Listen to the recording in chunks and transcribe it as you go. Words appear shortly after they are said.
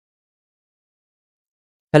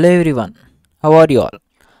Hello everyone, how are you all?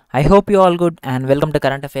 I hope you all good and welcome to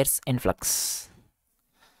Current Affairs in Flux.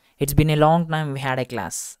 It's been a long time we had a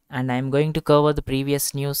class and I'm going to cover the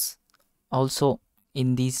previous news also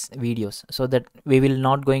in these videos so that we will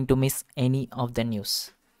not going to miss any of the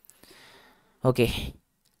news. Okay,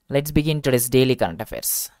 let's begin today's daily current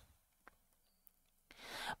affairs.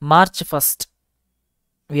 March 1st,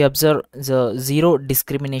 we observe the Zero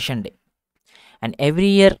Discrimination Day, and every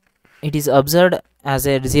year it is observed as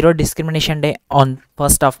a Zero Discrimination Day on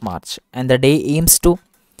 1st of March, and the day aims to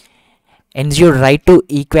ensure right to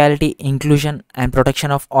equality, inclusion, and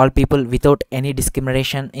protection of all people without any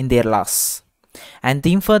discrimination in their laws. And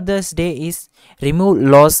theme for this day is remove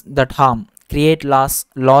laws that harm, create laws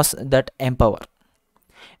that empower.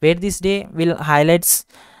 Where this day will highlight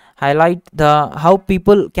the how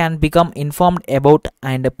people can become informed about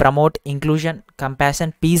and promote inclusion,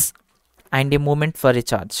 compassion, peace, and a movement for a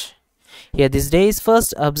change. Here, this day is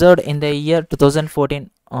first observed in the year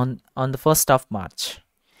 2014 on the 1st of March.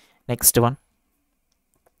 Next one.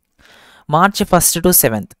 March 1st to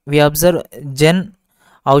 7th, we observe Jan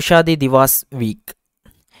Aushadhi Divas Week.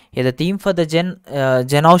 Here, the theme for the Jan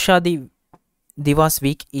Aushadhi Divas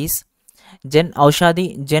Week is Jan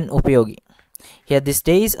Aushadhi Jan Upyogi. Here, this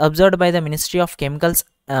day is observed by the Ministry of Chemical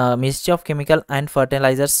and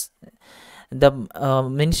Fertilizers. The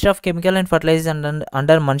Ministry of Chemical and Fertilizers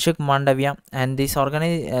under Manshuk Mandavia, and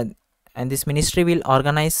this ministry will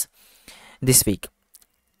organize this week.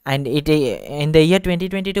 And in the year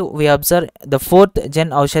 2022 we observe the 4th Jan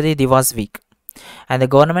Aushadhi Divas Week, and the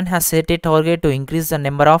government has set a target to increase the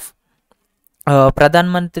number of Pradhan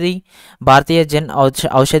Mantri Bharatiya Jan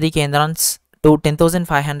Aushadhi Kendrans to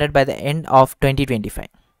 10,500 by the end of 2025.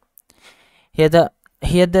 That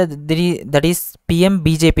is PM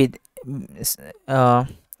BJP.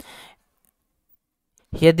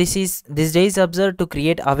 Here this day is observed to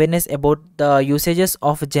create awareness about the usages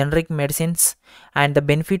of generic medicines and the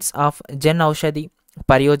benefits of Jan Aushadhi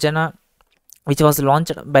Pariyojana, which was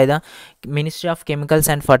launched by the Ministry of Chemicals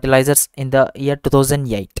and Fertilizers in the year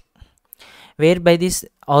 2008. Whereby this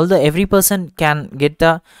every person can get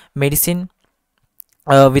the medicine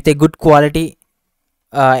with a good quality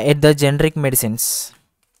at the generic medicines.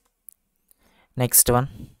 Next one.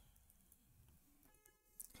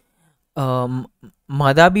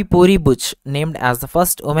 Madhabi Puri Buch named as the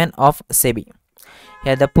first woman of SEBI.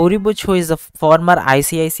 Here, the Puri Buch, who is a former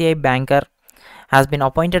ICICI banker, has been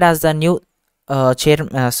appointed as the new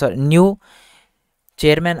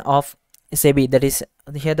chairman of SEBI. That is,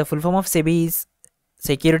 here the full form of SEBI is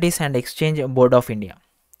Securities and Exchange Board of India,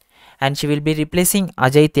 and she will be replacing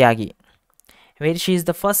Ajay Tyagi, where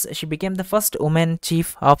she became the first woman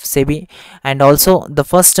chief of SEBI and also the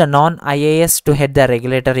first non-IAS to head the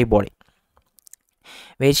regulatory body,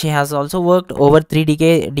 where she has also worked over 3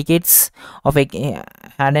 decades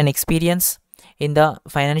had an experience in the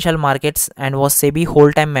financial markets and was SEBI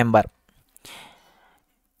whole-time member.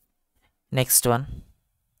 Next one.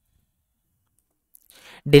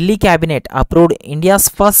 Delhi Cabinet approved India's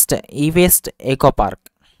first e-waste eco park.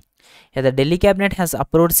 Here, the Delhi Cabinet has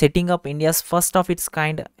approved setting up India's first of its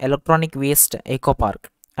kind electronic waste eco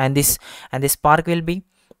park, and this park will be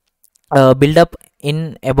built up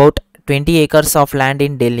in about 20 acres of land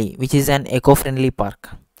in Delhi, which is an eco-friendly park.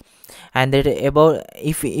 And that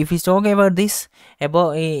if we talk about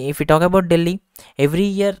if we talk about Delhi, every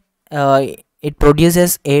year it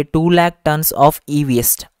produces a 2 lakh tons of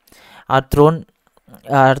e-waste are thrown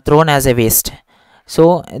as a waste.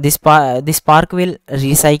 So this park will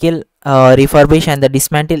recycle, refurbish and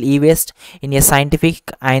dismantle e-waste in a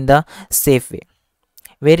scientific and the safe way,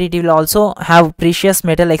 where it will also have precious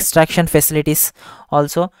metal extraction facilities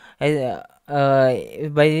also by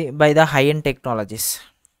the high-end technologies.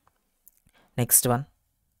 Next one.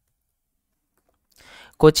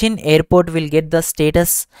 Cochin Airport will get the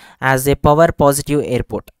status as a power positive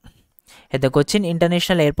airport. The Cochin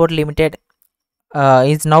International Airport Limited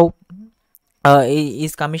is now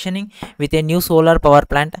is commissioning with a new solar power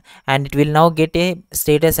plant, and it will now get a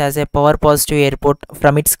status as a power positive airport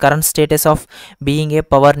from its current status of being a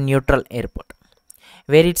power neutral airport,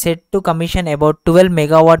 where it's set to commission about 12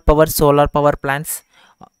 megawatt power solar power plants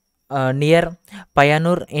near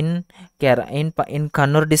Payanur in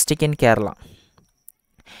Kannur district in Kerala.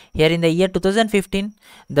 Here in the year 2015,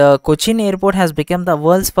 the Cochin airport has become the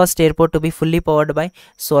world's first airport to be fully powered by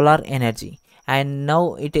solar energy, and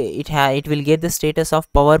now it will get the status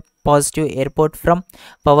of power positive airport from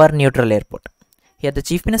power neutral airport. Here, the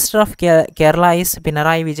Chief Minister of Kerala is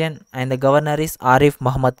Pinarayi Vijayan and the Governor is Arif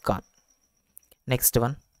Muhammad Khan. Next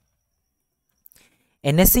one.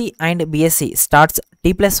 NSC and BSc starts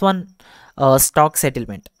T+1 stock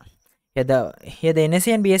settlement. Here the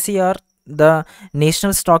NSE and BSE are the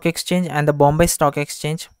National Stock Exchange and the Bombay Stock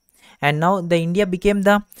Exchange. And now the India became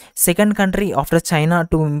the second country after China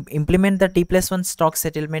to implement the T+1 stock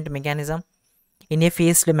settlement mechanism in a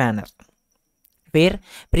phased manner, where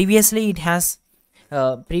previously it has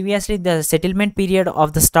previously the settlement period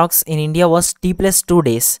of the stocks in India was T+2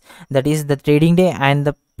 days, that is the trading day, and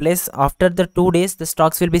the place after the 2 days the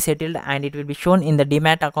stocks will be settled and it will be shown in the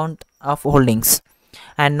demat account of holdings.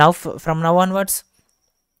 And now from now onwards,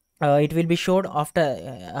 it will be showed after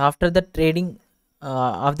the trading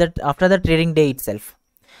after the trading day itself,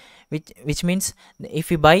 which means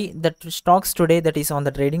if we buy the stocks today, that is on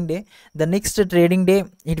the trading day, the next trading day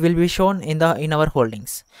it will be shown in our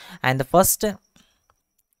holdings. And the first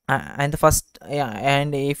and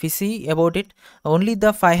if we see about it, only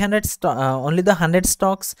the 100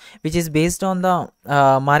 stocks which is based on the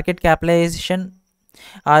market capitalization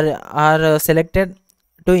are selected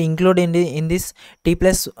to include in this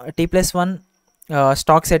T+1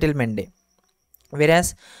 stock settlement day,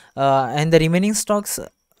 whereas and the remaining stocks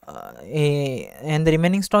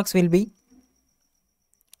will be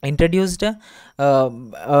introduced as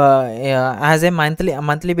a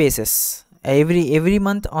monthly basis. Every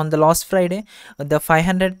month on the last Friday, the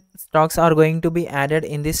 500 stocks are going to be added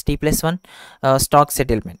in this T+1 stock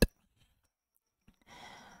settlement.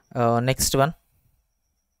 Next one.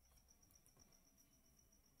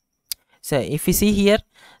 So if you see here,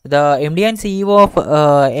 the MD and CEO of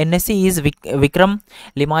NSE is Vikram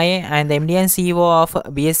Limaye, and the MD and CEO of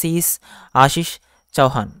BSE is Ashish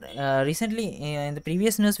Chauhan. Recently, in the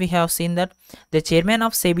previous news, we have seen that the chairman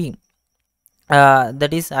of SEBI,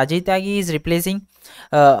 that is Ajay Tyagi, is replacing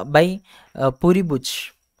by Puri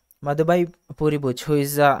Buch, Madhubai Puri Buch, who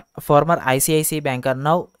is a former ICICI banker.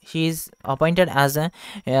 Now he is appointed as a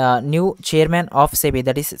new chairman of SEBI,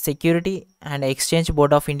 that is Security and Exchange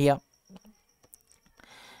Board of India.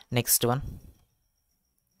 Next one.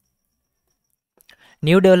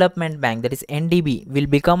 New Development Bank, that is NDB, will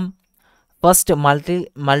become first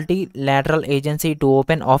multilateral agency to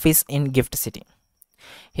open office in Gift City.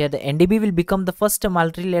 Here the NDB will become the first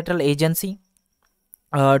multilateral agency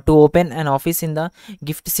to open an office in the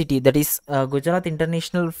Gift City, that is Gujarat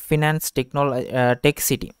International Finance Tech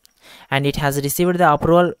City, and it has received the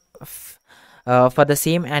approval for the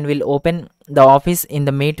same and will open the office in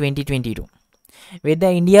the May 2022. Where the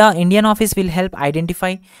Indian office will help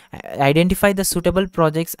identify the suitable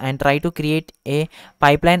projects and try to create a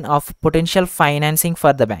pipeline of potential financing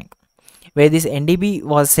for the bank. Where this NDB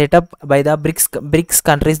was set up by the BRICS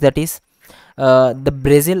countries, that is the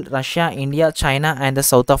Brazil, Russia, India, China, and the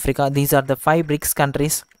South Africa. These are the 5 BRICS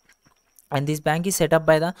countries, and this bank is set up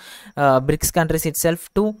by the BRICS countries itself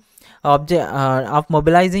to of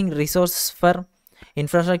mobilizing resources for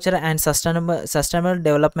infrastructure and sustainable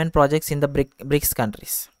development projects in the BRICS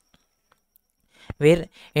countries. Where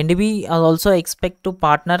NDB also expect to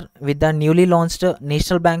partner with the newly launched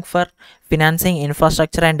National Bank for Financing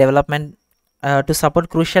Infrastructure and Development to support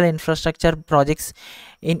crucial infrastructure projects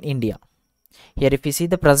in India. Here if you see,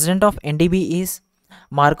 the president of NDB is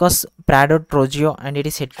Marcos Prado Trujillo, and it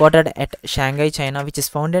is headquartered at Shanghai, China, which is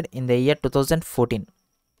founded in the year 2014.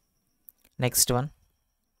 Next one.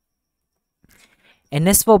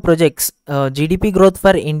 NSO projects GDP growth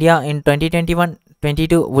for India in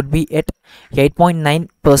 2021-22 would be at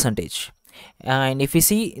 8.9%. And if you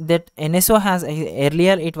see that NSO has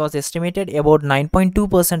earlier it was estimated about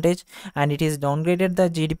 9.2%, and it is downgraded the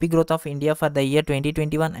GDP growth of India for the year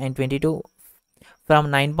 2021 and 22 from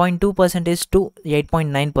 9.2% to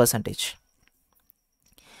 8.9%.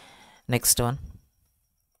 Next one.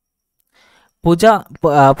 Pooja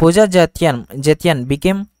Jatian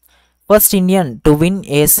became first Indian to win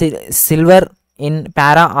a silver in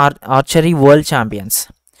para archery world champions.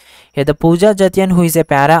 Here the Pooja Jatian, who is a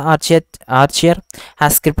para archer,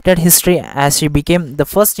 has scripted history as she became the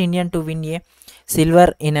first Indian to win a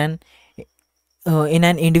silver in an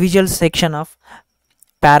individual section of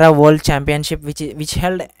para world championship, which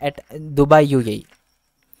held at Dubai, UAE.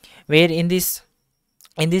 Where in this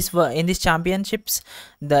championships,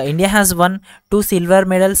 the India has won 2 silver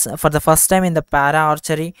medals for the first time in the para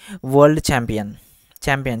archery world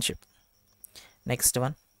championship. Next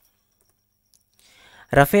one.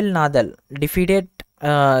 Rafael Nadal defeated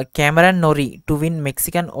Cameron Norrie to win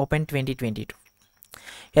Mexican Open 2022.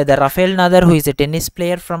 Here the Rafael Nadal, who is a tennis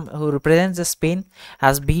player who represents Spain,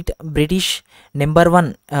 has beat British number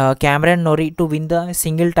 1 Cameron Norrie to win the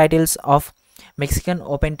single titles of Mexican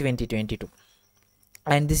Open 2022.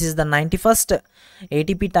 And this is the 91st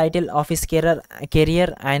ATP title of his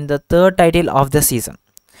career and the 3rd title of the season.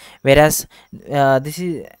 Whereas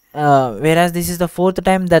whereas this is the fourth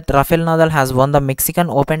time that Rafael Nadal has won the Mexican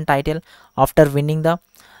Open title after winning the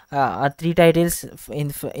three titles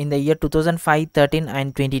in the year 2005, 13,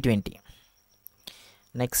 and 2020.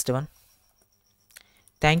 Next one.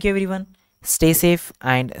 Thank you everyone. Stay safe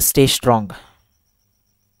and stay strong.